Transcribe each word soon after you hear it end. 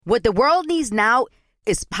What the world needs now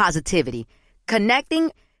is positivity.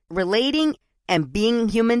 Connecting, relating, and being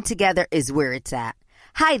human together is where it's at.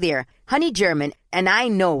 Hi there, Honey German, and I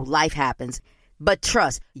know life happens, but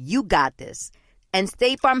trust, you got this. And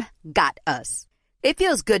State Farm got us. It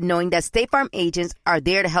feels good knowing that State Farm agents are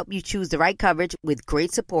there to help you choose the right coverage with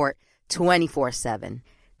great support 24/7.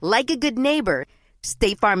 Like a good neighbor,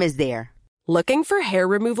 State Farm is there. Looking for hair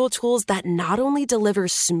removal tools that not only deliver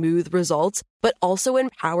smooth results, but also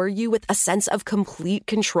empower you with a sense of complete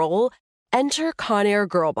control? Enter Conair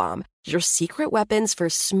Girl Bomb, your secret weapons for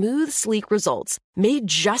smooth, sleek results, made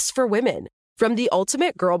just for women. From the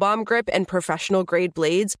ultimate Girl Bomb grip and professional-grade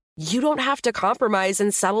blades, you don't have to compromise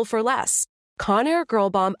and settle for less. Conair Girl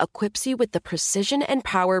Bomb equips you with the precision and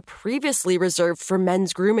power previously reserved for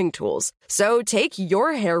men's grooming tools. So take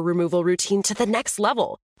your hair removal routine to the next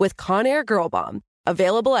level with Conair Girl Bomb.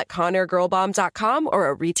 Available at ConairGirlBomb.com or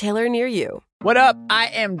a retailer near you. What up? I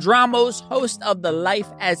am Dramos, host of the Life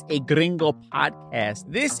as a Gringo podcast.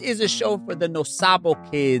 This is a show for the No Sabo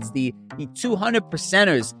kids, the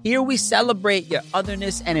 200%ers. Here we celebrate your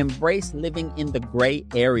otherness and embrace living in the gray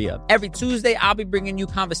area. Every Tuesday, I'll be bringing you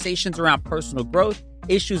conversations around personal growth,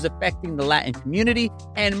 issues affecting the Latin community,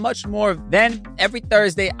 and much more. Then, every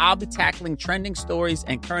Thursday, I'll be tackling trending stories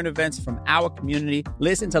and current events from our community.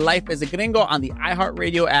 Listen to Life as a Gringo on the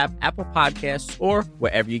iHeartRadio app, Apple Podcasts, or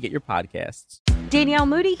wherever you get your podcasts. Danielle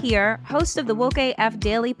Moody here, host of the Woke AF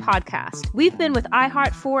Daily podcast. We've been with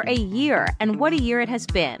iHeart for a year, and what a year it has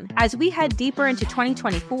been. As we head deeper into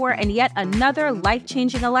 2024 and yet another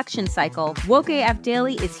life-changing election cycle, Woke AF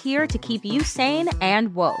Daily is here to keep you sane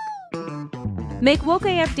and woke. Make Woke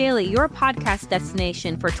AF Daily your podcast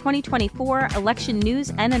destination for 2024 election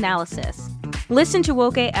news and analysis. Listen to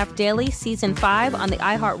Woke AF Daily Season 5 on the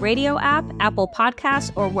iHeartRadio app, Apple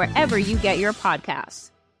Podcasts, or wherever you get your podcasts.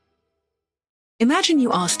 Imagine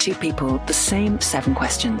you ask two people the same 7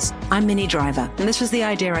 questions. I'm Minnie Driver, and this was the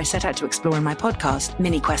idea I set out to explore in my podcast,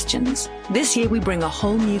 Minnie Questions. This year, we bring a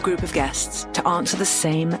whole new group of guests to answer the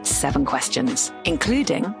same 7 questions,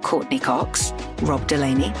 including Courtney Cox, Rob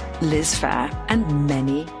Delaney, Liz Phair, and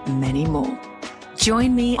many, many more.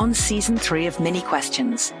 Join me on Season 3 of Minnie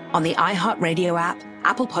Questions on the iHeartRadio app,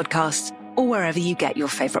 Apple Podcasts, or wherever you get your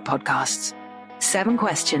favorite podcasts. 7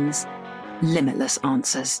 questions, limitless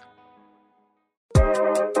answers.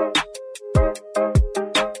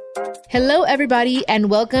 Hello, everybody, and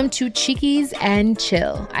welcome to Cheekies and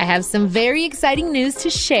Chill. I have some very exciting news to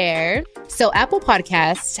share. So Apple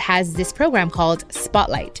Podcasts has this program called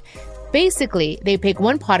Spotlight. Basically, they pick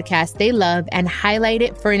one podcast they love and highlight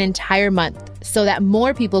it for an entire month so that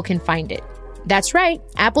more people can find it. That's right.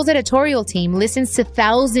 Apple's editorial team listens to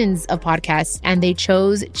thousands of podcasts, and they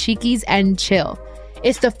chose Cheekies and Chill.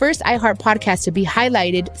 It's the first iHeart podcast to be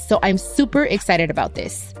highlighted, so I'm super excited about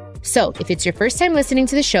this. So if it's your first time listening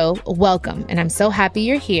to the show, welcome, and I'm so happy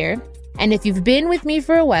you're here. And if you've been with me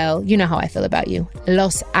for a while, you know how I feel about you.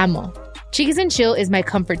 Los amo. Cheekies and Chill is my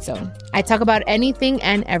comfort zone. I talk about anything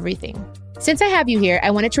and everything. Since I have you here,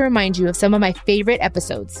 I wanted to remind you of some of my favorite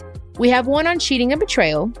episodes. We have one on cheating and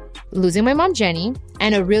betrayal, losing my mom Jenny,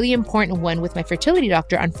 and a really important one with my fertility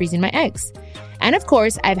doctor on freezing my eggs. And of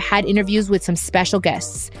course, I've had interviews with some special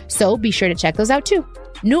guests, so be sure to check those out too.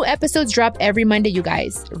 New episodes drop every Monday, you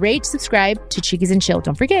guys. Rate, subscribe to Cheekies and Chill.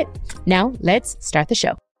 Don't forget. Now, let's start the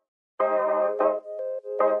show.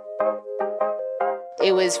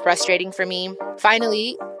 It was frustrating for me.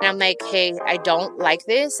 Finally, I'm like, hey, I don't like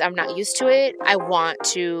this. I'm not used to it. I want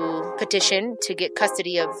to petition to get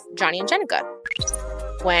custody of Johnny and Jenica.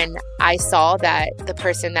 When I saw that the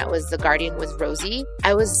person that was the guardian was Rosie,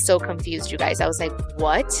 I was so confused, you guys. I was like,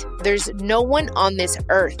 what? There's no one on this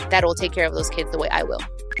earth that will take care of those kids the way I will.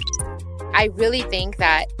 I really think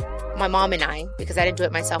that my mom and I, because I didn't do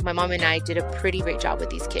it myself, my mom and I did a pretty great job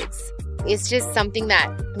with these kids. It's just something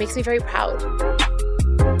that makes me very proud.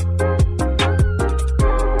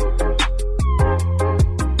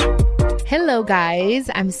 Hello, guys.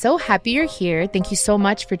 I'm so happy you're here. Thank you so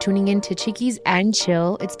much for tuning in to Cheekies and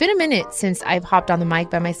Chill. It's been a minute since I've hopped on the mic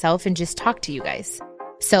by myself and just talked to you guys.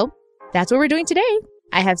 So that's what we're doing today.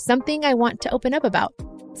 I have something I want to open up about.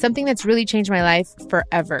 Something that's really changed my life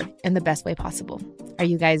forever in the best way possible. Are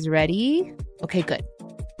you guys ready? Okay, good.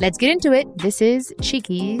 Let's get into it. This is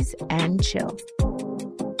Cheekies and Chill.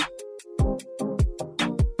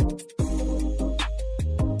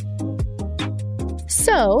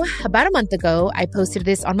 So, about a month ago, I posted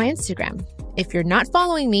this on my Instagram. If you're not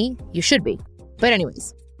following me, you should be. But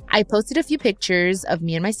anyways, I posted a few pictures of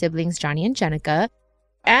me and my siblings, Johnny and Jenica,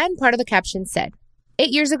 and part of the caption said, 8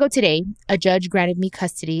 years ago today, a judge granted me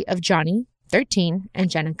custody of Johnny, 13, and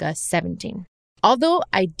Jenica, 17. Although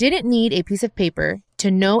I didn't need a piece of paper to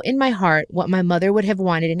know in my heart what my mother would have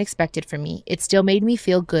wanted and expected from me, it still made me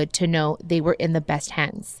feel good to know they were in the best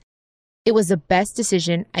hands. It was the best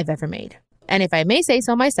decision I've ever made. And if I may say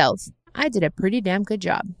so myself, I did a pretty damn good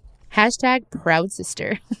job. Hashtag proud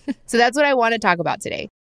sister. So that's what I want to talk about today.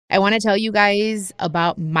 I want to tell you guys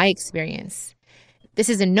about my experience. This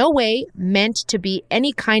is in no way meant to be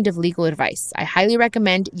any kind of legal advice. I highly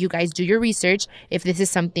recommend you guys do your research if this is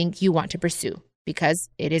something you want to pursue, because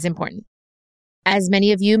it is important. As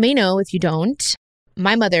many of you may know, if you don't,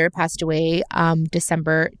 my mother passed away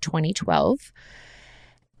December 2012.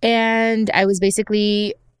 And I was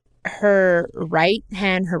basically her right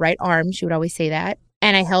hand, her right arm. She would always say that.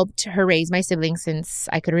 And I helped her raise my siblings since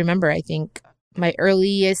I could remember. I think my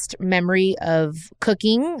earliest memory of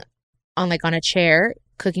cooking on a chair,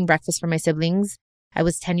 cooking breakfast for my siblings, I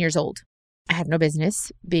was 10 years old. I had no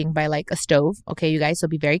business being by a stove. Okay, you guys, so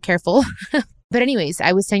be very careful. But anyways,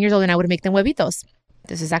 I was 10 years old and I would make them huevitos.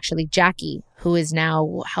 This is actually Jackie, who is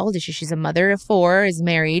now, how old is she? She's a mother of 4, is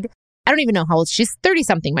married. I don't even know how old. She's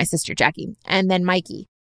 30-something, my sister Jackie. And then Mikey.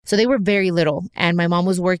 So they were very little. And my mom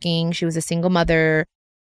was working. She was a single mother.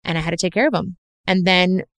 And I had to take care of them. And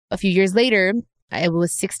then a few years later, I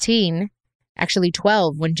was 16, actually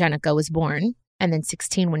 12 when Jenica was born. And then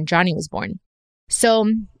 16 when Johnny was born. So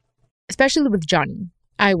especially with Johnny,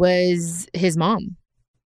 I was his mom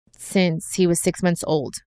since he was 6 months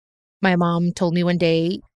old. My mom told me one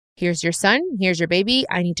day, here's your son, here's your baby.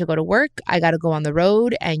 I need to go to work. I got to go on the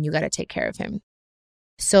road and you got to take care of him.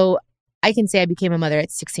 So I can say I became a mother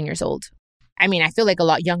at 16 years old. I mean, I feel like a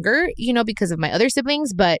lot younger, because of my other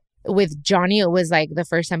siblings. But with Johnny, it was the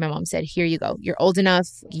first time my mom said, here you go. You're old enough.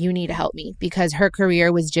 You need to help me, because her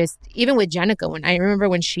career was just, even with Jenica,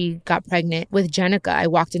 when she got pregnant with Jenica, I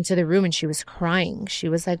walked into the room and she was crying. She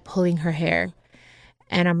was pulling her hair.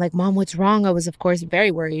 And I'm like, Mom, what's wrong? I was, of course,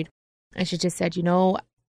 very worried. And she just said,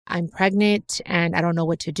 I'm pregnant and I don't know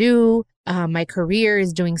what to do. My career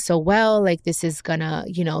is doing so well. This is gonna,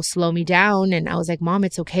 slow me down. And I was like, Mom,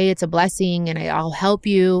 it's okay. It's a blessing and I'll help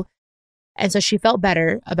you. And so she felt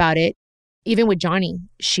better about it. Even with Johnny,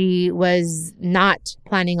 she was not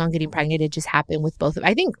planning on getting pregnant. It just happened with both of,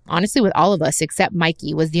 I think, honestly, with all of us, except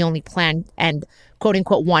Mikey was the only planned and quote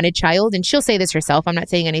unquote wanted child. And she'll say this herself. I'm not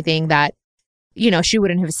saying anything that, she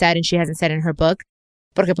wouldn't have said and she hasn't said in her book.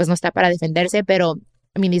 Porque pues no está para defenderse, pero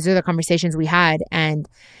I mean, these are the conversations we had and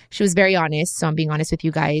she was very honest. So I'm being honest with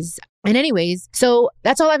you guys. And anyways, so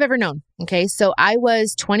that's all I've ever known. Okay. So I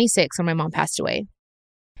was 26 when my mom passed away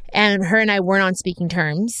and her and I weren't on speaking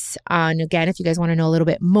terms. And again, if you guys want to know a little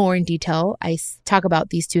bit more in detail, I talk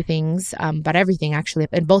about these two things, about everything actually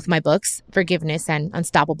in both my books, Forgiveness and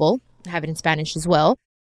Unstoppable. I have it in Spanish as well.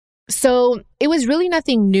 So it was really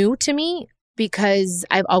nothing new to me, because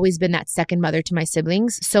I've always been that second mother to my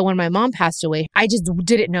siblings. So when my mom passed away, I just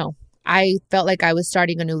didn't know. I felt like I was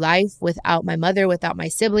starting a new life without my mother, without my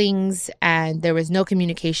siblings, and there was no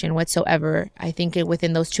communication whatsoever. I think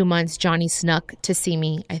within those 2 months, Johnny snuck to see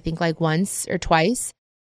me, I think once or twice.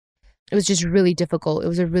 It was just really difficult. It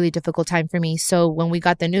was a really difficult time for me. So when we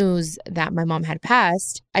got the news that my mom had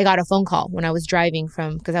passed, I got a phone call when I was driving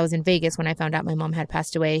because I was in Vegas when I found out my mom had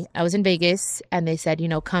passed away. I was in Vegas and they said,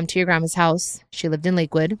 come to your grandma's house. She lived in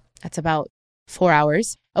Lakewood. That's about 4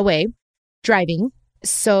 hours away driving.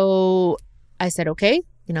 So I said, okay,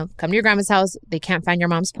 come to your grandma's house. They can't find your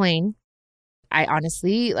mom's plane. I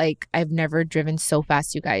honestly, I've never driven so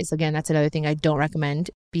fast, you guys. Again, that's another thing I don't recommend.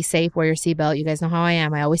 Be safe, wear your seatbelt. You guys know how I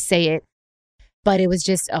am. I always say it. But it was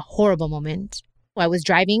just a horrible moment. I was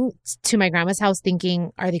driving to my grandma's house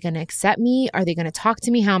thinking, are they going to accept me? Are they going to talk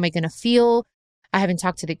to me? How am I going to feel? I haven't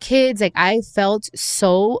talked to the kids. I felt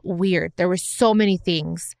so weird. There were so many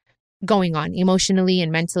things going on emotionally and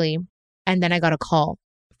mentally. And then I got a call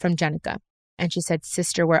from Jenica. And she said,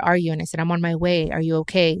 sister, where are you? And I said, I'm on my way. Are you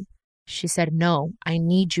okay? She said, no, I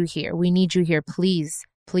need you here. We need you here. Please,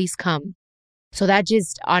 please come. So that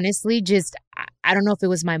just honestly, I don't know if it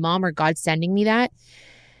was my mom or God sending me that,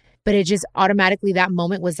 but it just automatically that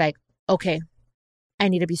moment was okay, I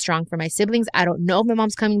need to be strong for my siblings. I don't know if my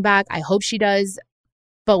mom's coming back. I hope she does.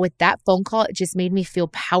 But with that phone call, it just made me feel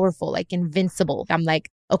powerful, invincible. I'm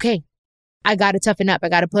okay, I got to toughen up. I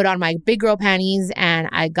got to put on my big girl panties and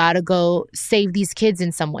I got to go save these kids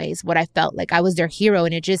in some ways. What I felt like I was their hero,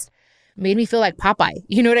 and it just made me feel like Popeye.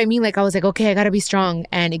 You know what I mean? I was okay, I got to be strong.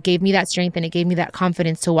 And it gave me that strength and it gave me that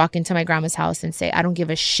confidence to walk into my grandma's house and say, I don't give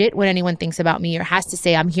a shit what anyone thinks about me or has to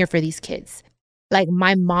say. I'm here for these kids.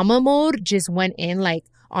 My mama mode just went in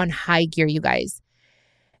on high gear, you guys.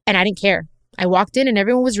 And I didn't care. I walked in and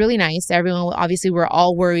everyone was really nice. Everyone, obviously, we're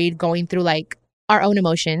all worried, going through our own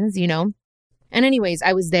emotions, And anyways,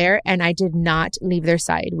 I was there and I did not leave their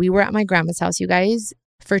side. We were at my grandma's house, you guys,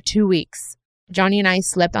 for 2 weeks. Johnny and I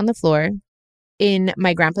slept on the floor in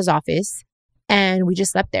my grandpa's office and we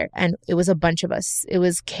just slept there. And it was a bunch of us. It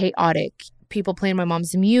was chaotic. People playing my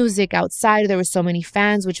mom's music outside. There were so many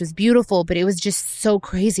fans, which was beautiful, but it was just so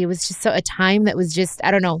crazy. It was just a time that was just,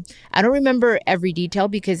 I don't know. I don't remember every detail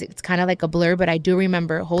because it's kind of like a blur, but I do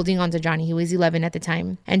remember holding on to Johnny. He was 11 at the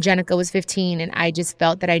time and Jenica was 15. And I just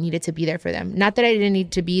felt that I needed to be there for them. Not that I didn't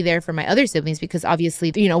need to be there for my other siblings because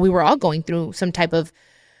obviously, you know, we were all going through some type of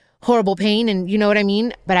horrible pain and you know what I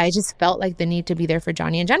mean? But I just felt like the need to be there for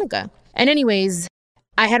Johnny and Jenica. And anyways,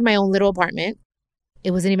 I had my own little apartment. It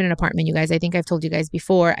wasn't even an apartment, you guys. I think I've told you guys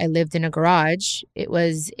before, I lived in a garage. It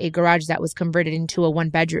was a garage that was converted into a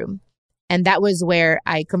 1-bedroom. And that was where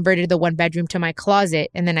I converted the 1-bedroom to my closet.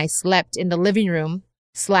 And then I slept in the living room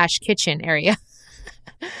 / kitchen area.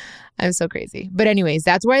 I'm so crazy. But anyways,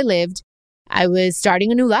 that's where I lived. I was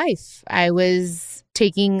starting a new life. I was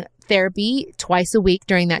taking therapy twice a week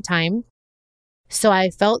during that time. So I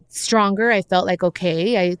felt stronger. I felt like,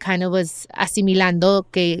 okay, I kind of was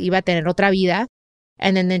asimilando que iba a tener otra vida.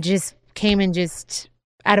 And then it just came in just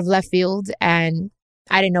out of left field and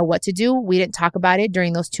I didn't know what to do. We didn't talk about it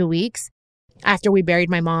during those 2 weeks. After we buried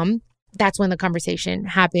my mom, that's when the conversation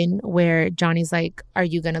happened where Johnny's like, are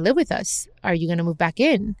you going to live with us? Are you going to move back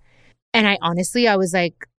in? And I was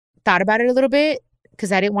like, thought about it a little bit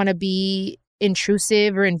because I didn't want to be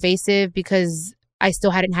intrusive or invasive because I still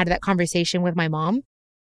hadn't had that conversation with my mom.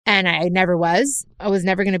 And I never was. I was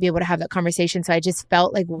never going to be able to have that conversation. So I just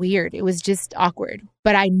felt like weird. It was just awkward.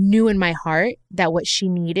 But I knew in my heart that what she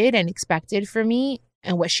needed and expected from me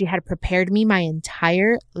and what she had prepared me my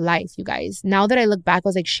entire life, you guys. Now that I look back, I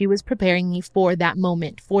was like, she was preparing me for that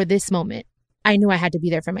moment, for this moment. I knew I had to be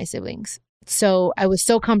there for my siblings. So I was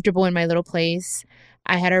so comfortable in my little place.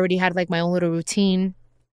 I had already had like my own little routine.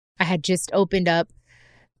 I had just opened up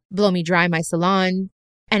Blow Me Dry, my salon,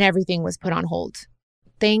 and everything was put on hold.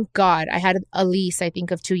 Thank God. I had a lease, I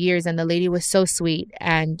think, of 2 years, and the lady was so sweet,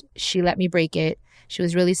 and she let me break it. She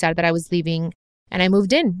was really sad that I was leaving, and I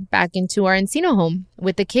moved back into our Encino home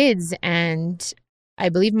with the kids, and I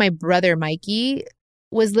believe my brother, Mikey,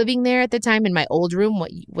 was living there at the time in my old room,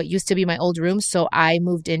 what used to be my old room, so I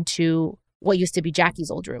moved into what used to be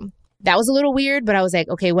Jackie's old room. That was a little weird, but I was like,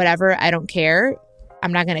 okay, whatever, I don't care.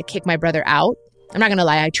 I'm not going to kick my brother out. I'm not going to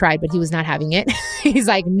lie, I tried, but he was not having it. He's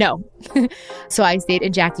like, no. So I stayed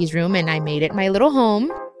in Jackie's room and I made it my little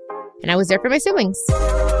home. And I was there for my siblings.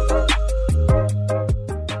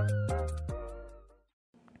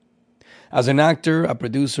 As an actor, a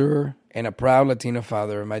producer, and a proud Latino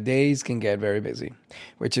father, my days can get very busy,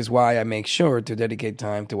 which is why I make sure to dedicate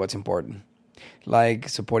time to what's important. Like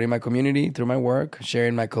supporting my community through my work,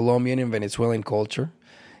 sharing my Colombian and Venezuelan culture,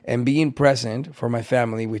 and being present for my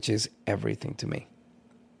family, which is everything to me.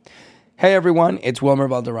 Hey everyone, it's Wilmer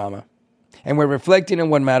Valderrama. And we're reflecting on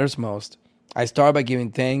what matters most. I start by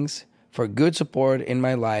giving thanks for good support in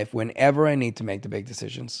my life whenever I need to make the big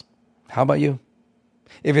decisions. How about you?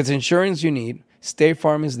 If it's insurance you need, State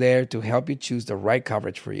Farm is there to help you choose the right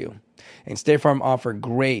coverage for you. And State Farm offers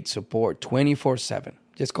great support 24/7.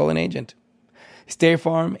 Just call an agent. State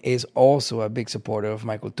Farm is also a big supporter of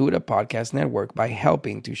my Cultura podcast network by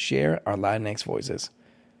helping to share our Latinx voices.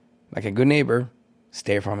 Like a good neighbor,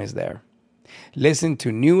 State Farm is there. Listen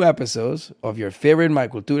to new episodes of your favorite My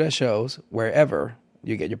Cultura shows wherever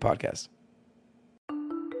you get your podcasts.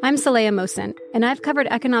 I'm Saleha Mohsen, and I've covered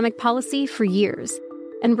economic policy for years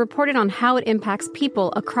and reported on how it impacts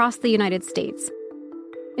people across the United States.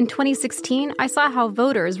 In 2016, I saw how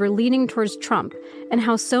voters were leaning towards Trump and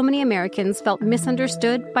how so many Americans felt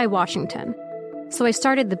misunderstood by Washington. So I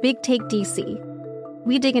started The Big Take DC.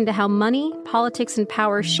 We dig into how money, politics, and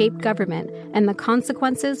power shape government and the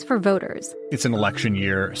consequences for voters. It's an election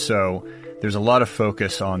year, so there's a lot of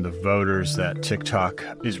focus on the voters that TikTok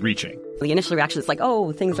is reaching. The initial reaction is like,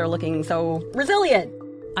 oh, things are looking so resilient.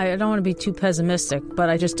 I don't want to be too pessimistic, but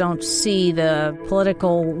I just don't see the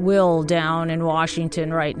political will down in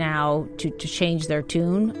Washington right now to change their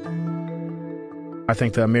tune. I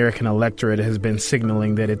think the American electorate has been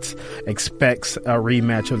signaling that it expects a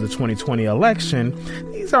rematch of the 2020 election.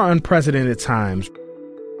 These are unprecedented times.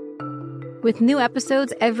 With new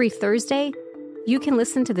episodes every Thursday, you can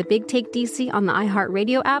listen to The Big Take DC on the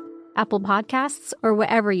iHeartRadio app, Apple Podcasts, or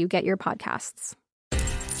wherever you get your podcasts.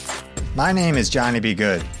 My name is Johnny B.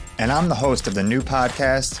 Good, and I'm the host of the new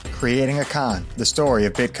podcast, Creating a Con, the story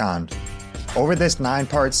of Bitcon. Over this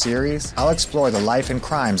 9-part series, I'll explore the life and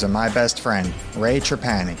crimes of my best friend, Ray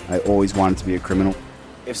Trapani. I always wanted to be a criminal.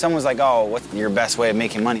 If someone's like, oh, what's your best way of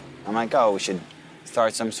making money? I'm like, oh, we should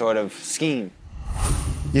start some sort of scheme.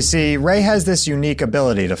 You see, Ray has this unique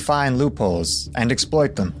ability to find loopholes and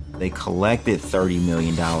exploit them. They collected $30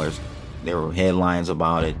 million. There were headlines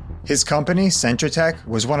about it. His company, Centratech,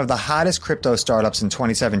 was one of the hottest crypto startups in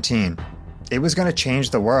 2017. It was going to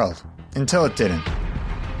change the world, until it didn't.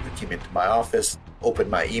 I came into my office, opened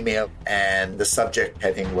my email, and the subject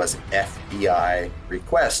heading was FBI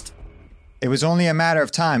request. It was only a matter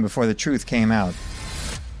of time before the truth came out.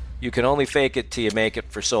 You can only fake it till you make it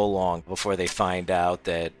for so long before they find out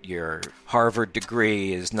that your Harvard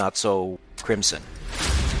degree is not so crimson.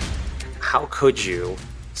 How could you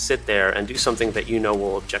sit there and do something that you know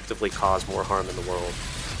will objectively cause more harm in the world?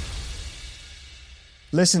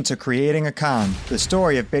 Listen to Creating a Con, the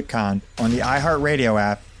story of Bitcon, on the iHeartRadio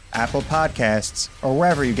app, Apple Podcasts, or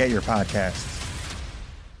wherever you get your podcasts.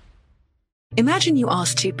 Imagine you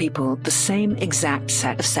ask two people the same exact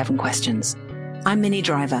set of 7 questions. I'm Minnie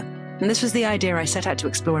Driver, and this was the idea I set out to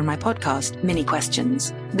explore in my podcast, Mini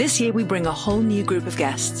Questions. This year, we bring a whole new group of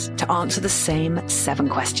guests to answer the same 7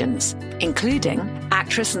 questions, including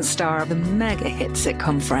actress and star of the mega-hit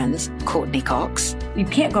sitcom Friends, Courtney Cox. You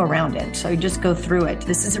can't go around it, so you just go through it.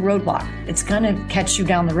 This is a roadblock. It's going to catch you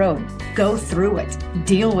down the road. Go through it.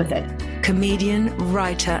 Deal with it. Comedian,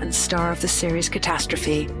 writer, and star of the series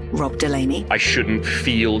Catastrophe, Rob Delaney. I shouldn't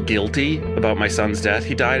feel guilty about my son's death.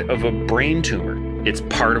 He died of a brain tumor. It's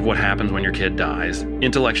part of what happens when your kid dies.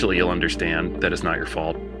 Intellectually, you'll understand that it's not your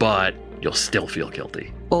fault, but you'll still feel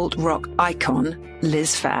guilty. Alt-rock icon,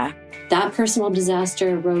 Liz Phair. That personal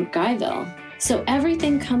disaster wrote Guyville. So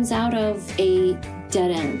everything comes out of a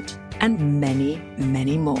dead end. And many,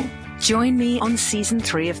 many more. Join me on Season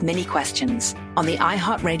 3 of Mini Questions on the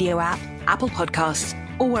iHeartRadio app, Apple Podcasts,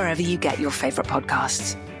 or wherever you get your favorite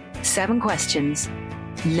podcasts. 7 questions,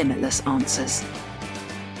 limitless answers.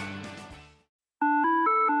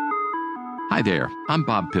 Hi there, I'm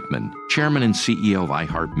Bob Pittman, Chairman and CEO of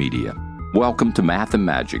iHeartMedia. Welcome to Math and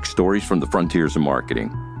Magic, Stories from the Frontiers of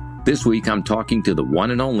Marketing. This week, I'm talking to the one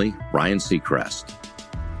and only Ryan Seacrest.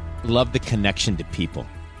 Love the connection to people.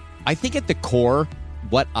 I think at the core,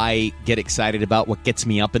 what I get excited about, what gets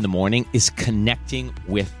me up in the morning, is connecting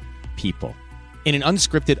with people in an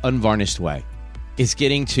unscripted, unvarnished way. Is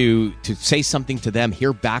getting to say something to them,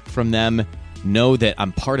 hear back from them, know that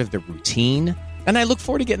I'm part of the routine, and I look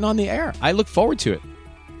forward to getting on the air. I look forward to it.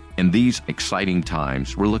 In these exciting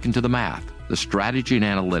times, we're looking to the math, the strategy and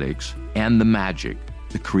analytics, and the magic,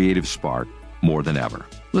 the creative spark, more than ever.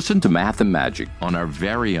 Listen to Math and Magic on our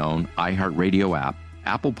very own iHeartRadio app,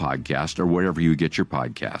 Apple Podcast, or wherever you get your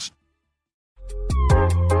podcast.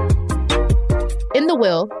 In the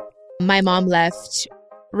will, my mom left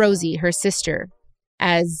Rosie, her sister,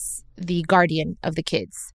 as the guardian of the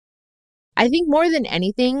kids. I think more than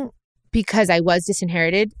anything, because I was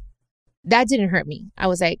disinherited, that didn't hurt me. I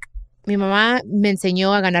was like, mi mamá me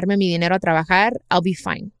enseñó a ganarme mi dinero a trabajar. I'll be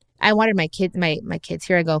fine. I wanted my kids, my kids.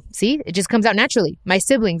 Here I go. See, it just comes out naturally. My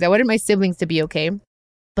siblings. I wanted my siblings to be okay.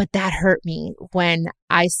 But that hurt me when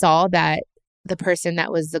I saw that the person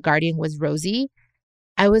that was the guardian was Rosie.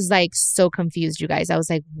 I was like so confused, you guys. I was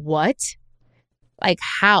like, what? Like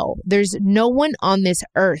how? There's no one on this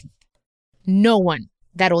earth, no one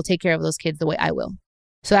that will take care of those kids the way I will.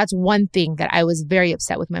 So that's one thing that I was very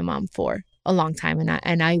upset with my mom for a long time.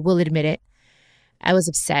 And I will admit it. I was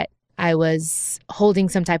upset. I was holding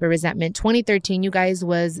some type of resentment. 2013, you guys,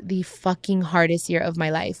 was the fucking hardest year of my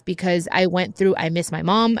life because I miss my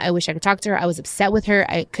mom. I wish I could talk to her. I was upset with her.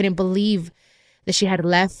 I couldn't believe that she had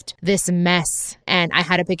left this mess and I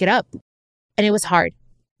had to pick it up. And it was hard.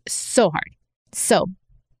 So hard. So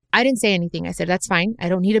I didn't say anything. I said, that's fine. I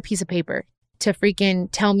don't need a piece of paper to freaking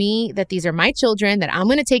tell me that these are my children, that I'm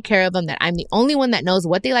going to take care of them, that I'm the only one that knows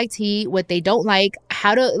what they like to eat, what they don't like,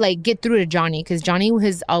 how to get through to Johnny, because Johnny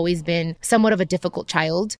has always been somewhat of a difficult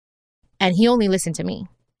child and he only listened to me.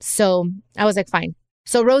 So I was like, fine.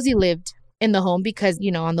 So Rosie lived in the home because,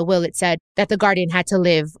 on the will it said that the guardian had to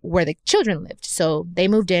live where the children lived. So they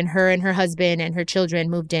moved in, her and her husband and her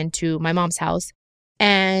children moved into my mom's house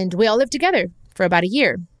and we all lived together for about a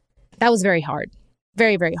year. That was very hard.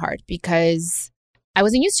 Very, very hard because I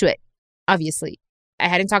wasn't used to it, obviously. I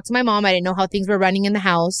hadn't talked to my mom. I didn't know how things were running in the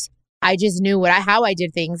house. I just knew how I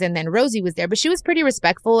did things. And then Rosie was there, but she was pretty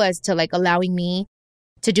respectful as to allowing me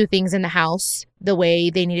to do things in the house the way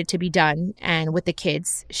they needed to be done. And with the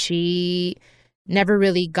kids, she never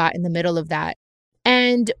really got in the middle of that.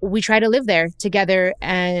 And we tried to live there together.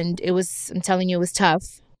 And I'm telling you, it was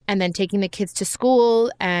tough. And then taking the kids to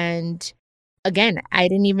school and again, I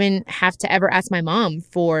didn't even have to ever ask my mom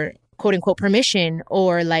for quote unquote permission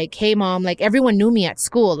or hey mom, everyone knew me at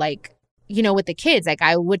school. with the kids. Like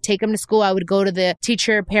I would take them to school. I would go to the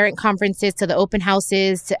teacher parent conferences, to the open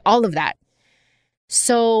houses, to all of that.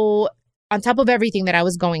 So on top of everything that I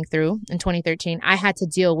was going through in 2013, I had to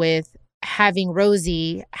deal with having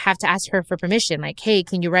Rosie have to ask her for permission. Like, hey,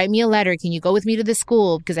 can you write me a letter? Can you go with me to the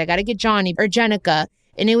school? Because I got to get Johnny or Jenica.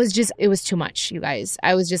 And it was too much, you guys.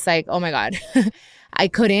 I was just like, oh my God, I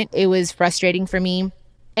couldn't. It was frustrating for me.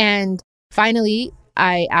 And finally,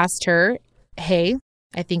 I asked her, hey,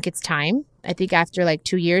 I think it's time. I think after like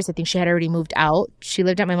 2 years, I think she had already moved out. She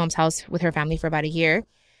lived at my mom's house with her family for about a year.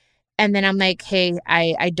 And then I'm like, hey,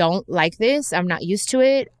 I don't like this. I'm not used to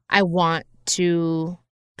it. I want to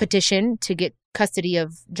petition to get custody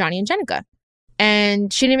of Johnny and Jenica.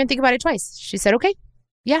 And she didn't even think about it twice. She said, okay,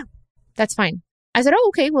 yeah, that's fine. I said, oh,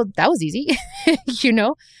 okay, well, that was easy,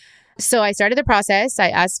 So I started the process. I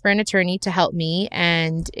asked for an attorney to help me.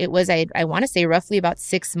 And it was, I want to say roughly about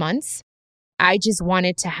 6 months. I just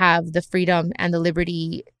wanted to have the freedom and the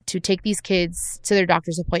liberty to take these kids to their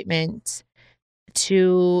doctor's appointment,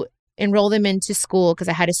 to enroll them into school, because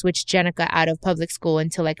I had to switch Jenica out of public school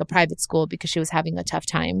into like a private school because she was having a tough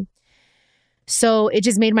time. So it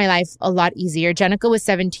just made my life a lot easier. Jenica was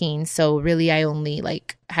 17. So really I only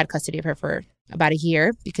had custody of her for about a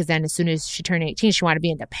year, because then as soon as she turned 18, she wanted to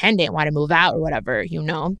be independent, wanted to move out or whatever,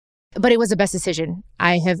 But it was the best decision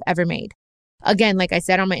I have ever made. Again, like I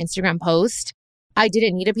said on my Instagram post, I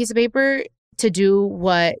didn't need a piece of paper to do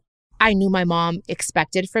what I knew my mom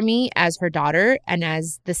expected from me as her daughter and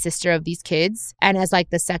as the sister of these kids and as like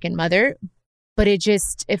the second mother. But it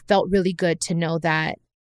felt really good to know that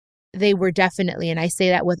they were definitely, and I say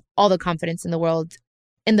that with all the confidence in the world,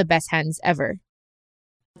 in the best hands ever.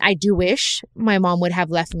 I do wish my mom would have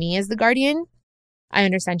left me as the guardian. I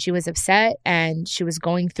understand she was upset and she was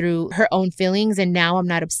going through her own feelings, and now I'm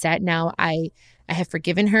not upset. Now I have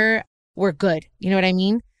forgiven her. We're good. You know what I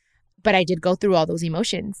mean? But I did go through all those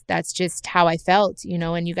emotions. That's just how I felt,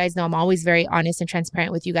 and you guys know I'm always very honest and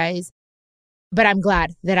transparent with you guys. But I'm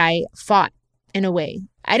glad that I fought in a way.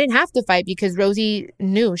 I didn't have to fight because Rosie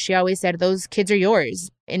knew. She always said, those kids are yours.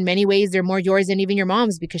 In many ways, they're more yours than even your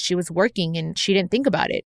mom's, because she was working and she didn't think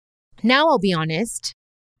about it. Now, I'll be honest,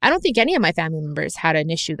 I don't think any of my family members had an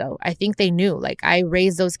issue, though. I think they knew. I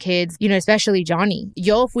raised those kids, especially Johnny.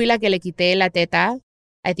 Yo fui la que le quité la teta.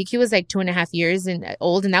 I think he was 2.5 years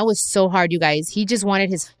old, and that was so hard, you guys. He just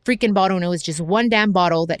wanted his freaking bottle, and it was just one damn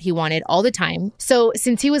bottle that he wanted all the time. So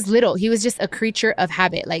since he was little, he was just a creature of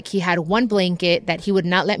habit. He had one blanket that he would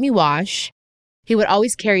not let me wash. He would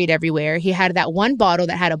always carry it everywhere. He had that one bottle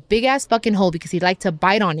that had a big-ass fucking hole because he liked to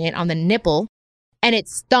bite on it, on the nipple, and it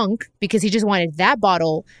stunk because he just wanted that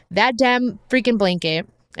bottle, that damn freaking blanket.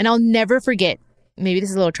 And I'll never forget, maybe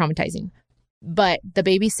this is a little traumatizing, but the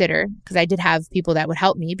babysitter, because I did have people that would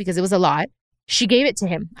help me because it was a lot, she gave it to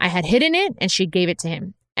him. I had hidden it and she gave it to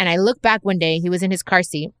him. And I look back one day, he was in his car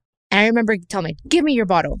seat, and I remember telling him, give me your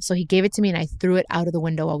bottle. So he gave it to me and I threw it out of the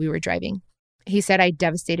window while we were driving. He said I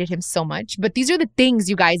devastated him so much. But these are the things,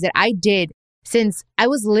 you guys, that I did since I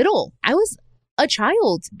was little. I was a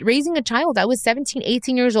child, raising a child. I was 17,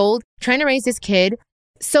 18 years old, trying to raise this kid.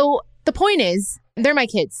 So the point is, they're my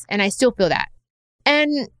kids, and I still feel that.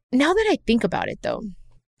 And now that I think about it, though,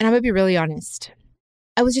 and I'm going to be really honest,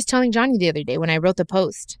 I was just telling Johnny the other day when I wrote the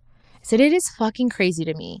post, I said, it is fucking crazy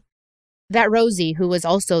to me that Rosie, who was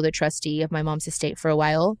also the trustee of my mom's estate for a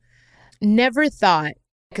while, never thought,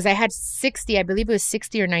 because I had 60, I believe it was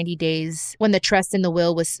 60 or 90 days when the trust and the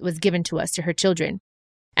will was given to us, to her children.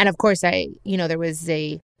 And of course, there was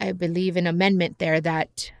I believe an amendment there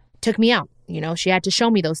that took me out. She had to show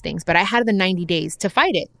me those things, but I had the 90 days to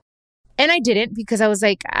fight it. And I didn't, because I was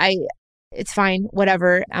like, it's fine,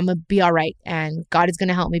 whatever. I'm going to be all right. And God is going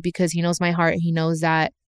to help me because he knows my heart. He knows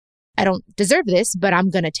that I don't deserve this, but I'm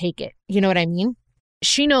going to take it. You know what I mean?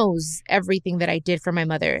 She knows everything that I did for my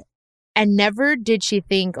mother. And never did she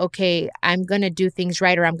think, okay, I'm going to do things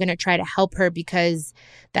right, or I'm going to try to help her because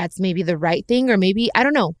that's maybe the right thing, or maybe, I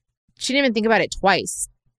don't know. She didn't even think about it twice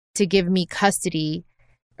to give me custody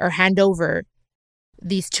or hand over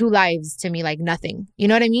these 2 lives to me like nothing. You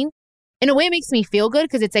know what I mean? In a way, it makes me feel good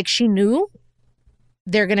because it's like she knew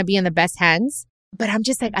they're going to be in the best hands. But I'm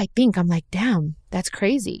just like, I'm like, damn, that's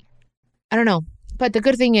crazy. I don't know. But the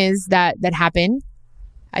good thing is that happened.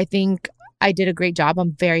 I think I did a great job.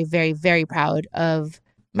 I'm very, very, very proud of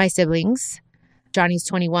my siblings. Johnny's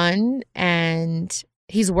 21 and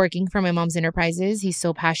he's working for my mom's enterprises. He's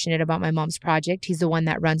so passionate about my mom's project. He's the one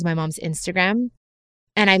that runs my mom's Instagram.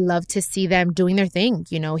 And I love to see them doing their thing.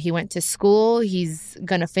 He went to school. He's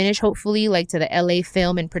going to finish, hopefully, to the LA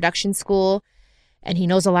Film and Production School. and he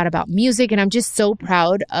knows a lot about music. And I'm just so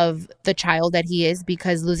proud of the child that he is,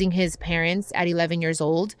 because losing his parents at 11 years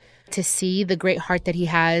old, to see the great heart that he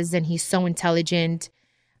has, and he's so intelligent.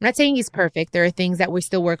 I'm not saying he's perfect. There are things that we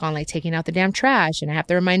still work on, like taking out the damn trash, and I have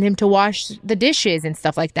to remind him to wash the dishes and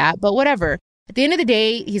stuff like that. But whatever. At the end of the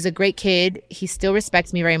day, he's a great kid. He still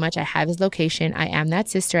respects me very much. I have his location. I am that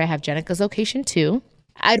sister. I have Jenica's location too.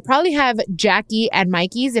 I'd probably have Jackie and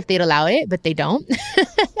Mikey's if they'd allow it, but they don't.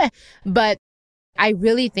 But I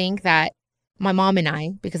really think that my mom and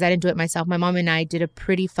I, because I didn't do it myself, my mom and I did a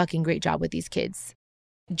pretty fucking great job with these kids.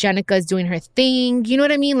 Jenica's doing her thing. You know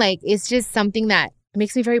what I mean? Like, it's just something that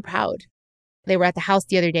makes me very proud. They were at the house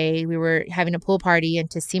the other day. We were having a pool party, and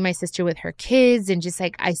to see my sister with her kids, and just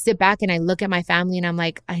like, I sit back and I look at my family and I'm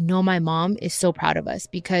like, I know my mom is so proud of us,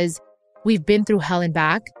 because we've been through hell and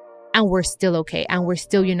back and we're still okay and we're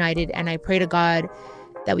still united. And I pray to God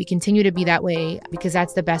that we continue to be that way, because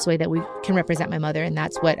that's the best way that we can represent my mother. And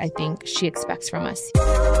that's what I think she expects from us.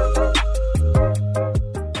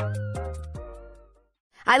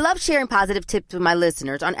 I love sharing positive tips with my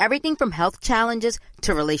listeners on everything from health challenges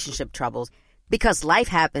to relationship troubles, because life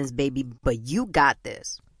happens, baby, but you got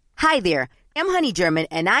this. Hi there, I'm Honey German,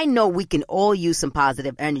 and I know we can all use some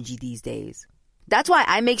positive energy these days. That's why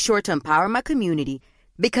I make sure to empower my community,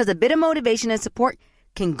 because a bit of motivation and support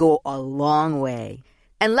can go a long way.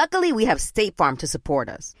 And luckily, we have State Farm to support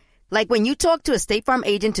us. Like when you talk to a State Farm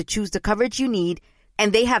agent to choose the coverage you need,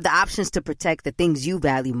 and they have the options to protect the things you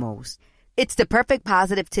value most. It's the perfect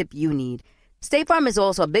positive tip you need. State Farm is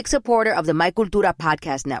also a big supporter of the My Cultura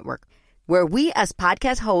podcast network, where we as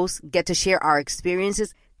podcast hosts get to share our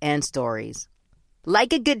experiences and stories.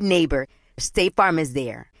 Like a good neighbor, State Farm is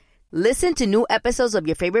there. Listen to new episodes of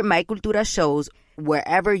your favorite My Cultura shows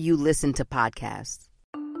wherever you listen to podcasts.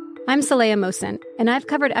 I'm Saleha Mohsen, and I've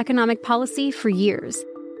covered economic policy for years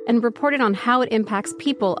and reported on how it impacts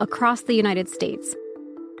people across the United States.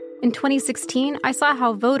 In 2016, I saw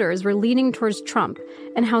how voters were leaning towards Trump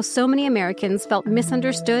and how so many Americans felt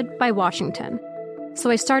misunderstood by Washington.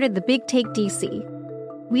 So I started The Big Take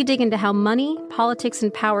DC. We dig into how money, politics,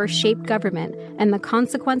 and power shape government and the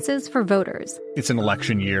consequences for voters. It's an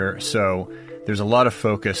election year, so there's a lot of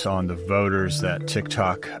focus on the voters that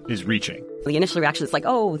TikTok is reaching. The initial reaction is like,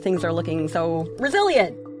 oh, things are looking so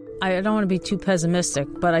resilient. I don't want to be too pessimistic,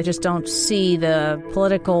 but I just don't see the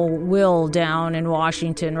political will down in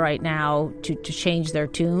Washington right now to change their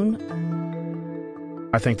tune.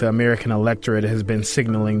 I think the American electorate has been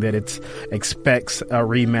signaling that it expects a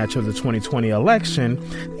rematch of the 2020 election.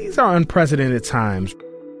 These are unprecedented times.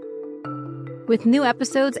 With new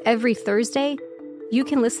episodes every Thursday, you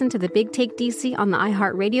can listen to The Big Take DC on the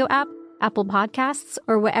iHeartRadio app, Apple Podcasts,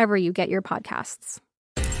 or wherever you get your podcasts.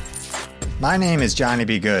 My name is Johnny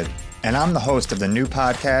B. Good, and I'm the host of the new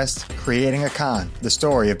podcast, Creating a Con, the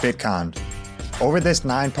story of Bitcoin. Over this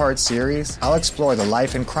 9-part series, I'll explore the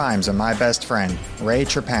life and crimes of my best friend, Ray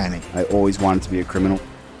Trapani. I always wanted to be a criminal.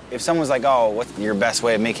 If someone's like, oh, what's your best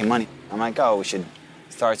way of making money? I'm like, oh, we should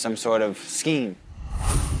start some sort of scheme.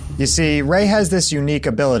 You see, Ray has this unique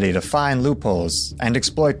ability to find loopholes and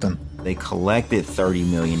exploit them. They collected $30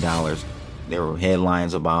 million. There were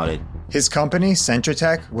headlines about it. His company,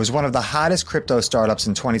 Centratech, was one of the hottest crypto startups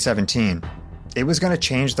in 2017. It was going to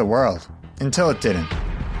change the world, until it didn't.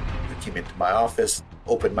 I came into my office,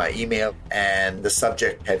 opened my email, and the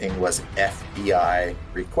subject heading was FBI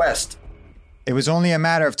request. It was only a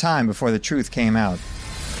matter of time before the truth came out.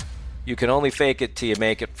 You can only fake it till you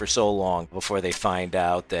make it for so long before they find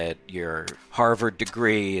out that your Harvard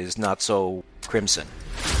degree is not so crimson.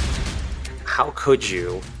 How could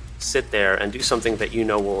you sit there and do something that you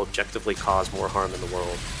know will objectively cause more harm in the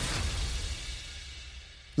world?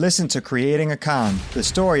 Listen to Creating a Con, the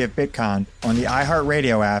story of Bitcoin, on the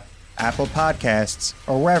iHeartRadio app, Apple Podcasts,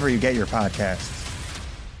 or wherever you get your podcasts.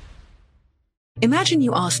 Imagine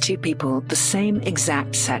you ask two people the same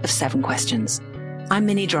exact set of 7 questions. I'm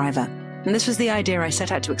Minnie Driver, and this was the idea I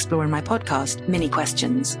set out to explore in my podcast, Mini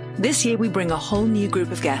Questions. This year, we bring a whole new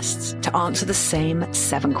group of guests to answer the same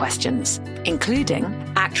 7 questions, including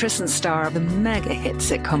actress and star of the mega-hit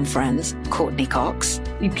sitcom Friends, Courtney Cox.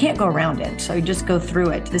 You can't go around it, so you just go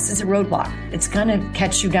through it. This is a roadblock. It's going to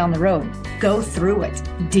catch you down the road. Go through it.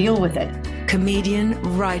 Deal with it. Comedian,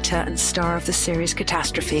 writer, and star of the series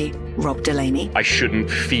Catastrophe, Rob Delaney. I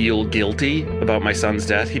shouldn't feel guilty about my son's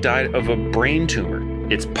death. He died of a brain tumor.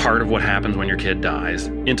 It's part of what happens when your kid dies.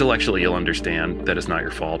 Intellectually, you'll understand that it's not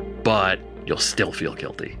your fault, but you'll still feel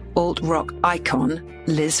guilty. Alt-rock icon,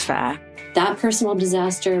 Liz Phair. That personal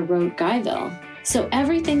disaster wrote Guyville. So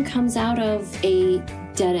everything comes out of a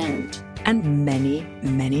dead end. And many,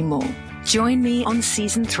 many more. Join me on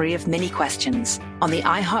Season 3 of Mini Questions on the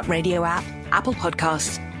iHeartRadio app, Apple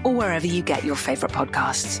Podcasts, or wherever you get your favorite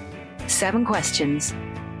podcasts. 7 questions,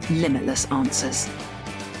 limitless answers.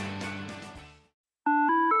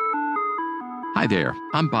 Hi there,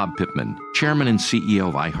 I'm Bob Pittman, Chairman and CEO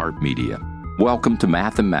of iHeartMedia. Welcome to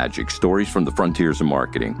Math and Magic, Stories from the Frontiers of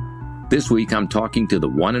Marketing. This week, I'm talking to the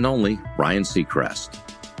one and only Ryan Seacrest.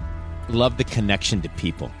 Love the connection to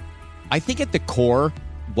people. I think at the core,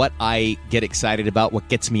 what I get excited about, what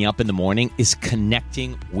gets me up in the morning, is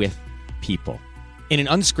connecting with people in an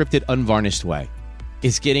unscripted, unvarnished way.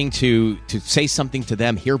 Is getting to say something to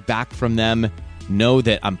them, hear back from them, know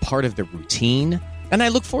that I'm part of the routine. And I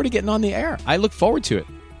look forward to getting on the air. I look forward to it.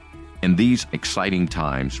 In these exciting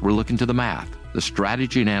times, we're looking to the math, the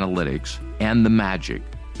strategy and analytics, and the magic,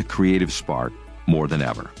 the creative spark, more than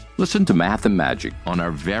ever. Listen to Math and Magic on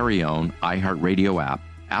our very own iHeartRadio app,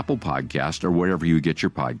 Apple Podcast, or wherever you get your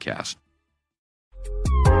podcast.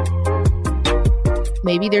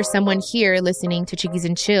 Maybe there's someone here listening to Chickies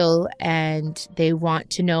and Chill and they want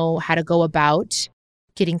to know how to go about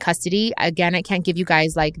getting custody. Again, I can't give you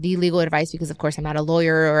guys like the legal advice because of course I'm not a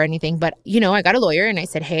lawyer or anything, but I got a lawyer and I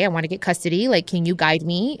said, hey, I want to get custody. Like, can you guide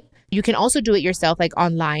me? You can also do it yourself, like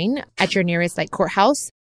online at your nearest like courthouse.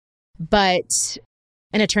 But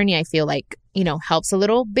an attorney, I feel like, helps a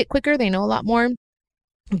little bit quicker. They know a lot more.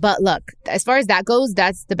 But look, as far as that goes,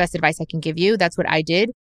 that's the best advice I can give you. That's what I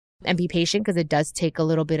did. And be patient because it does take a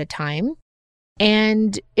little bit of time.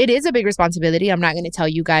 And it is a big responsibility. I'm not going to tell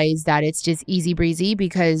you guys that it's just easy breezy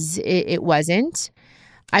because it wasn't.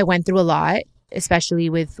 I went through a lot, especially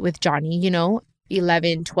with Johnny,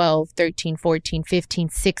 11, 12, 13, 14, 15,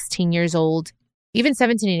 16 years old. Even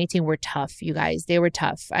 17 and 18 were tough, you guys. They were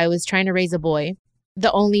tough. I was trying to raise a boy.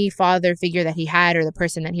 The only father figure that he had or the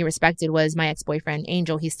person that he respected was my ex-boyfriend,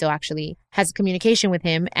 Angel. He still actually has communication with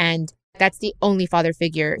him. And that's the only father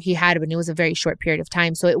figure he had, but it was a very short period of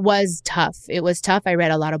time. So it was tough. It was tough. I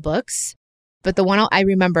read a lot of books. But the one I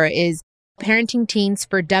remember is Parenting Teens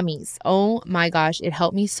for Dummies. Oh my gosh, it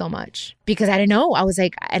helped me so much. Because I didn't know. I was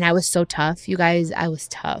like, and I was so tough. You guys, I was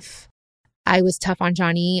tough. I was tough on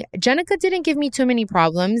Johnny. Jenica didn't give me too many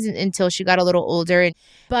problems until she got a little older.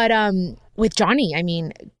 But with Johnny, I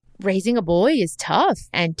mean, raising a boy is tough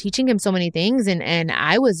and teaching him so many things. And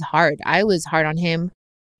I was hard. I was hard on him.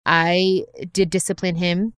 I did discipline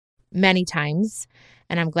him many times,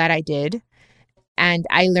 and I'm glad I did. And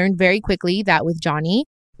I learned very quickly that with Johnny,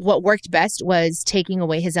 what worked best was taking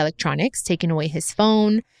away his electronics, taking away his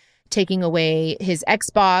phone, taking away his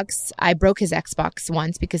Xbox. I broke his Xbox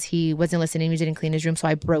once because he wasn't listening. He didn't clean his room, so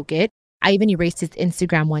I broke it. I even erased his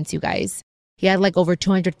Instagram once, you guys. He had like over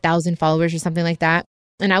 200,000 followers or something like that.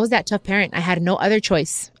 And I was that tough parent. I had no other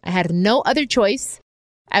choice.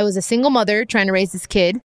 I was a single mother trying to raise this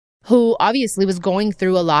kid who obviously was going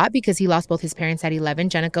through a lot because he lost both his parents at 11.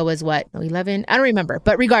 Jenica was 11? I don't remember.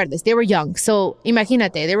 But regardless, they were young. So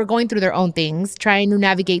imagínate, they were going through their own things, trying to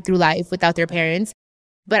navigate through life without their parents.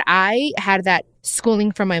 But I had that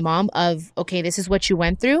schooling from my mom of, okay, this is what you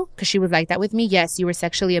went through. Because she was like that with me. Yes, you were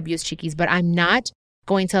sexually abused, Chiquis, but I'm not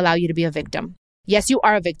going to allow you to be a victim. Yes, you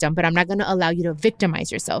are a victim, but I'm not going to allow you to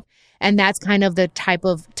victimize yourself. And that's kind of the type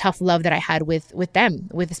of tough love that I had with them,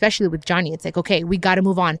 especially with Johnny. It's like, okay, we got to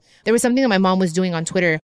move on. There was something that my mom was doing on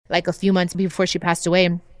Twitter like a few months before she passed away.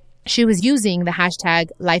 She was using the hashtag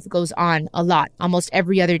life goes on a lot, almost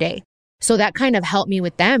every other day. So that kind of helped me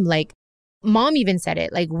with them. Like, mom even said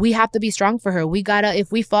it, like, we have to be strong for her.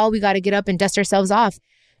 If we fall, we got to get up and dust ourselves off.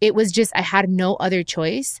 It was just, I had no other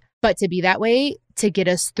choice but to be that way to get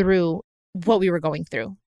us through what we were going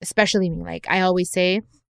through, especially me. Like I always say,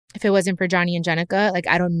 if it wasn't for Johnny and Jenica, like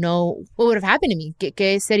I don't know what would have happened to me.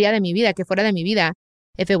 ¿Qué sería de mi vida? ¿Qué fuera de mi vida?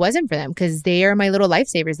 If it wasn't for them, because they are my little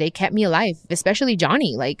lifesavers. They kept me alive, especially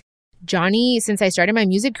Johnny. Like Johnny, since I started my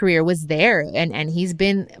music career, was there and he's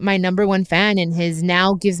been my number one fan and his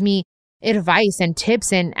now gives me advice and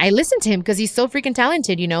tips. And I listen to him because he's so freaking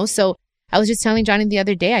talented, So I was just telling Johnny the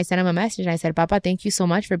other day, I sent him a message. I said, Papa, thank you so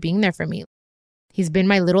much for being there for me. He's been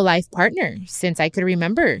my little life partner since I could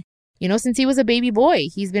remember, since he was a baby boy.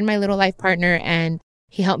 He's been my little life partner and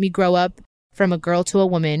he helped me grow up from a girl to a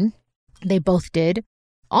woman. They both did.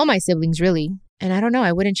 All my siblings, really. And I don't know.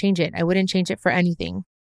 I wouldn't change it. I wouldn't change it for anything.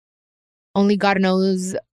 Only God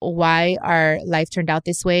knows why our life turned out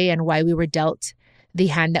this way and why we were dealt the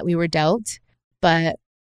hand that we were dealt. But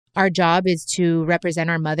our job is to represent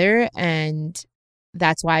our mother, and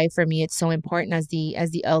that's why for me it's so important as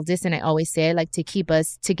the eldest, and I always say it, like, to keep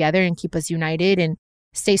us together and keep us united and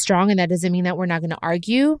stay strong. And that doesn't mean that we're not going to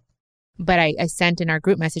argue, But I sent in our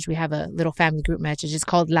group message, we have a little family group message. It's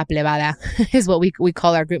called La Plebada, is what we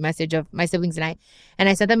call our group message of my siblings and I. And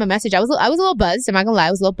I sent them a message. I was a little buzzed. I'm not gonna lie,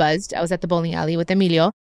 I was a little buzzed. I was at the bowling alley with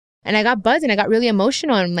Emilio, and I got buzzed and I got really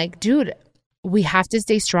emotional. And I'm like, dude, we have to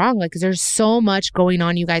stay strong. Like, 'cause there's so much going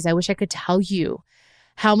on, you guys. I wish I could tell you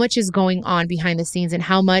how much is going on behind the scenes and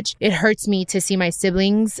how much it hurts me to see my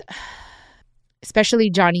siblings,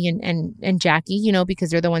 especially Johnny and Jackie, you know,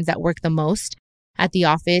 because they're the ones that work the most at the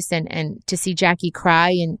office, and to see Jackie cry,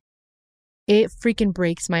 and it freaking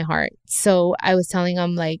breaks my heart. So I was telling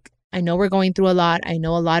him, like, I know we're going through a lot. I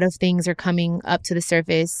know a lot of things are coming up to the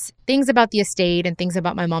surface, things about the estate and things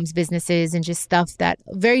about my mom's businesses and just stuff that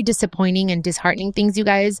very disappointing and disheartening things, you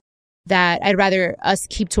guys, that I'd rather us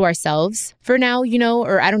keep to ourselves for now, you know,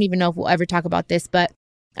 or I don't even know if we'll ever talk about this, but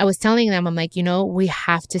I was telling them, I'm like, you know, we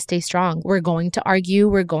have to stay strong. We're going to argue.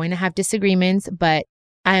 We're going to have disagreements, but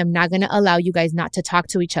I am not going to allow you guys not to talk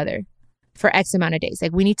to each other for X amount of days.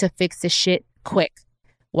 Like, we need to fix this shit quick.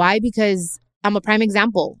 Why? Because I'm a prime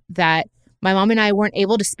example that my mom and I weren't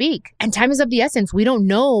able to speak. And time is of the essence. We don't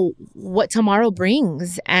know what tomorrow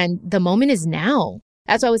brings. And the moment is now.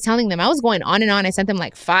 That's what I was telling them. I was going on and on. I sent them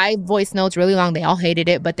like 5 voice notes, really long. They all hated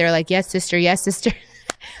it, but they're like, yes, sister. Yes, sister.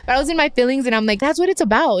 But I was in my feelings, and I'm like, that's what it's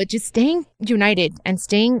about. It's just staying united and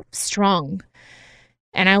staying strong.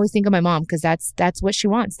 And I always think of my mom, because that's what she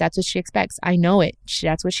wants. That's what she expects. I know it.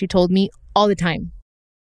 That's what she told me all the time.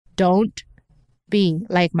 Don't be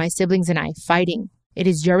like my siblings and I, fighting. It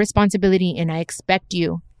is your responsibility, and I expect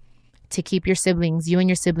you to keep you and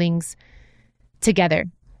your siblings together.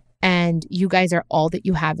 And you guys are all that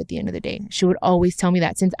you have at the end of the day. She would always tell me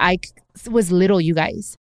that since I was little, you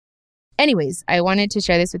guys. Anyways, I wanted to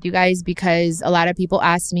share this with you guys because a lot of people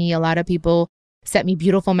asked me, a lot of people sent me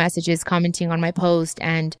beautiful messages commenting on my post,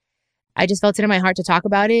 and I just felt it in my heart to talk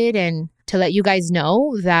about it and to let you guys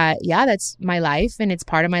know that, yeah, that's my life and it's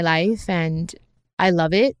part of my life and I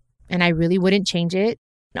love it and I really wouldn't change it.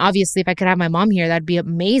 And obviously, if I could have my mom here, that'd be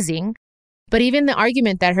amazing. But even the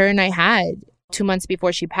argument that her and I had 2 months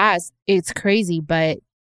before she passed, it's crazy, but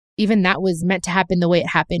even that was meant to happen the way it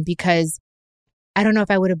happened, because I don't know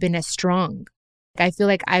if I would have been as strong. I feel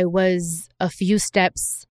like I was a few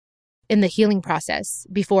steps in the healing process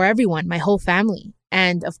before everyone, my whole family.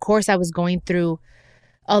 And of course, I was going through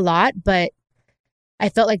a lot, but I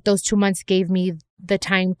felt like those 2 months gave me the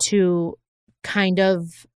time to kind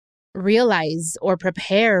of realize or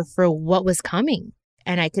prepare for what was coming.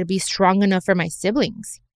 And I could be strong enough for my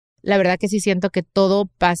siblings. La verdad que sí siento que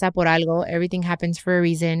todo pasa por algo. Everything happens for a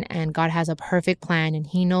reason, and God has a perfect plan, and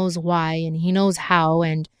He knows why, and He knows how.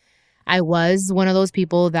 And I was one of those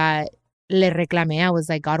people that le reclamé. I was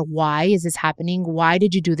like, God, why is this happening? Why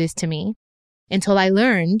did you do this to me? Until I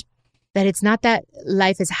learned that it's not that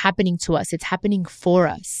life is happening to us. It's happening for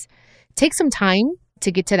us. Take some time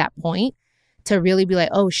to get to that point, to really be like,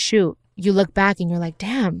 oh, shoot. You look back and you're like,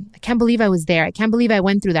 damn, I can't believe I was there. I can't believe I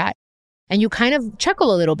went through that. And you kind of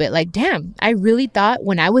chuckle a little bit like, damn, I really thought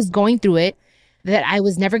when I was going through it that I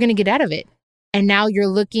was never going to get out of it. And now you're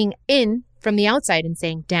looking in from the outside and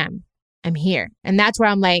saying, damn, I'm here. And that's where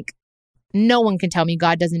I'm like, no one can tell me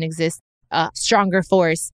God doesn't exist. A stronger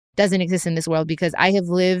force doesn't exist in this world, because I have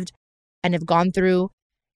lived and have gone through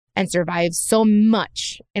and survived so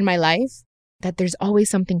much in my life that there's always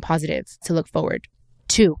something positive to look forward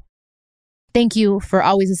to. Thank you for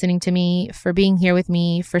always listening to me, for being here with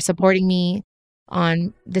me, for supporting me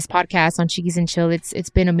on this podcast, on Chiquis and Chill. It's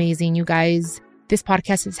been amazing, you guys. This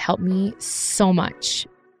podcast has helped me so much.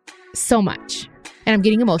 So much. And I'm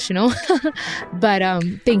getting emotional. But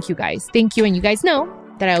thank you guys. Thank you. And you guys know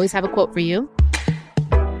that I always have a quote for you.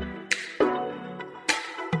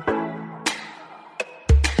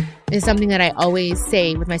 It's something that I always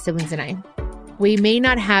say with my siblings and I. We may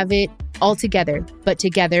not have it all together, but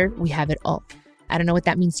together we have it all. I don't know what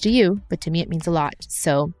that means to you, but to me it means a lot.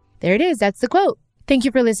 So there it is. That's the quote. Thank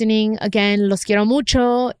you for listening. Again, los quiero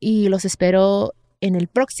mucho y los espero en el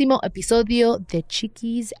próximo episodio de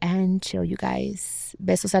Chiquis and Chill, you guys.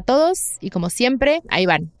 Besos a todos y como siempre, ahí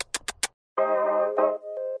van.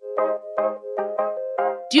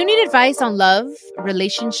 Do you need advice on love,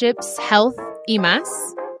 relationships, health, y más?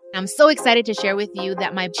 I'm so excited to share with you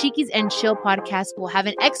that my Chiquis and Chill podcast will have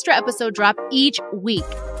an extra episode drop each week.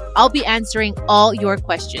 I'll be answering all your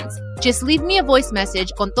questions. Just leave me a voice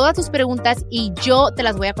message con todas tus preguntas y yo te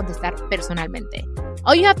las voy a contestar personalmente.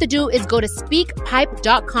 All you have to do is go to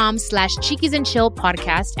speakpipe.com/Chiquis and Chill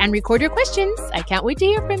podcast and record your questions. I can't wait to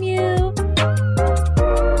hear from you.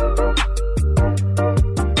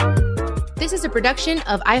 This is a production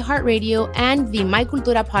of iHeartRadio and the My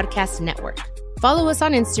Cultura Podcast Network. Follow us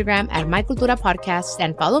on Instagram at My Cultura Podcast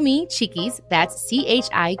and follow me, Chiquis, that's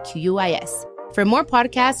CHIQUIS. For more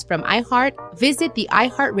podcasts from iHeart, visit the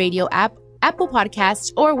iHeartRadio app, Apple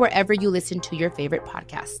Podcasts, or wherever you listen to your favorite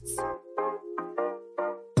podcasts.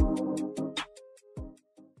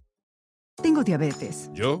 Tengo diabetes.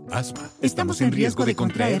 Yo, asma. Estamos en riesgo de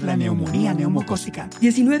contraer la neumonía neumocócica.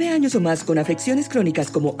 19 años o más con afecciones crónicas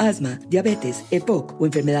como asma, diabetes, EPOC o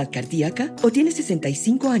enfermedad cardíaca, o tienes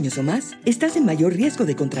 65 años o más, estás en mayor riesgo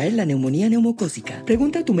de contraer la neumonía neumocócica.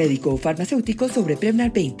 Pregunta a tu médico o farmacéutico sobre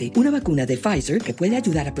Prevnar 20, una vacuna de Pfizer que puede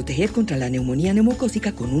ayudar a proteger contra la neumonía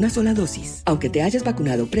neumocócica con una sola dosis. Aunque te hayas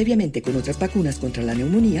vacunado previamente con otras vacunas contra la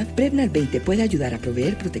neumonía, Prevnar 20 puede ayudar a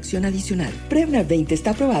proveer protección adicional. Prevnar 20 está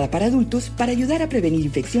aprobada para adultos para ayudar a prevenir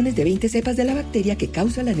infecciones de 20 cepas de la bacteria que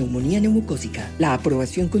causa la neumonía neumocócica. La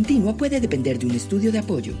aprobación continua puede depender de un estudio de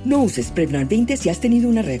apoyo. No uses Prevnar 20 si has tenido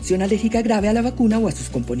una reacción alérgica grave a la vacuna o a sus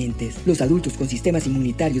componentes. Los adultos con sistemas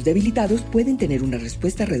inmunitarios debilitados pueden tener una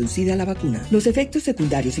respuesta reducida a la vacuna. Los efectos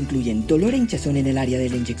secundarios incluyen dolor e hinchazón en el área de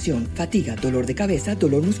la inyección, fatiga, dolor de cabeza,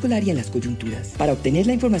 dolor muscular y en las coyunturas. Para obtener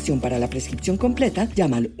la información para la prescripción completa,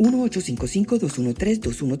 llama al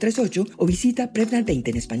 1-855-213-2138 o visita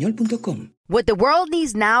Prevnar20enespañol.com. What the world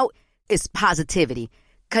needs now is positivity.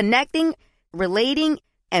 Connecting, relating,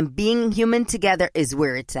 and being human together is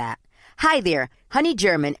where it's at. Hi there, Honey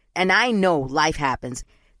German, and I know life happens,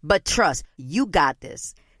 but trust, you got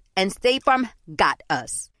this. And State Farm got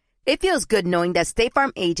us. It feels good knowing that State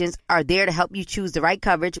Farm agents are there to help you choose the right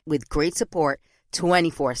coverage with great support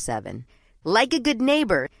 24/7. Like a good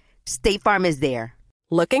neighbor, State Farm is there.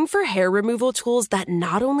 Looking for hair removal tools that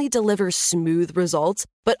not only deliver smooth results,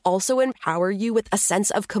 but also empower you with a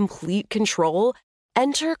sense of complete control?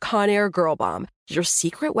 Enter Conair Girl Bomb, your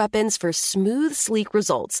secret weapons for smooth, sleek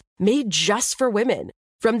results, made just for women.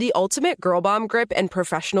 From the ultimate Girl Bomb grip and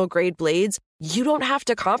professional grade blades, you don't have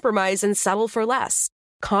to compromise and settle for less.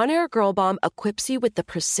 Conair Girl Bomb equips you with the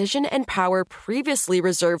precision and power previously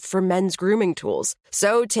reserved for men's grooming tools.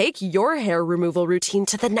 So take your hair removal routine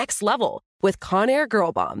to the next level with Conair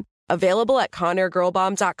Girl Bomb. Available at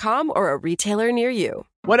ConairGirlBomb.com or a retailer near you.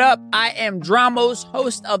 What up? I am Dramos,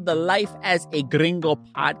 host of the Life as a Gringo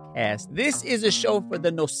podcast. This is a show for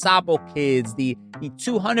the No Sabo kids, the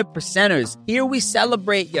 200%ers. Here we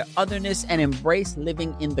celebrate your otherness and embrace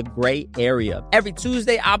living in the gray area. Every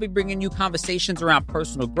Tuesday, I'll be bringing you conversations around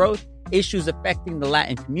personal growth, issues affecting the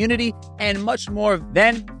Latin community, and much more.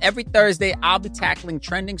 Then, every Thursday, I'll be tackling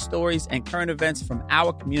trending stories and current events from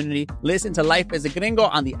our community. Listen to Life as a Gringo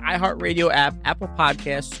on the iHeartRadio app, Apple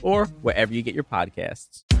Podcasts, or wherever you get your podcasts.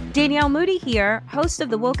 Danielle Moody here, host of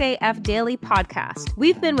the Woke AF Daily podcast.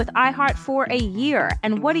 We've been with iHeart for a year,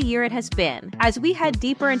 and what a year it has been. As we head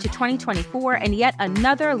deeper into 2024 and yet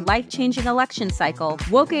another life-changing election cycle,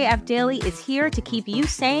 Woke AF Daily is here to keep you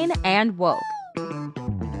sane and woke.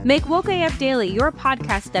 Make Woke AF Daily your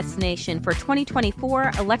podcast destination for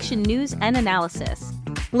 2024 election news and analysis.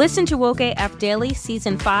 Listen to Woke AF Daily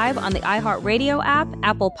Season 5 on the iHeartRadio app,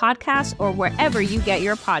 Apple Podcasts, or wherever you get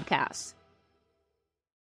your podcasts.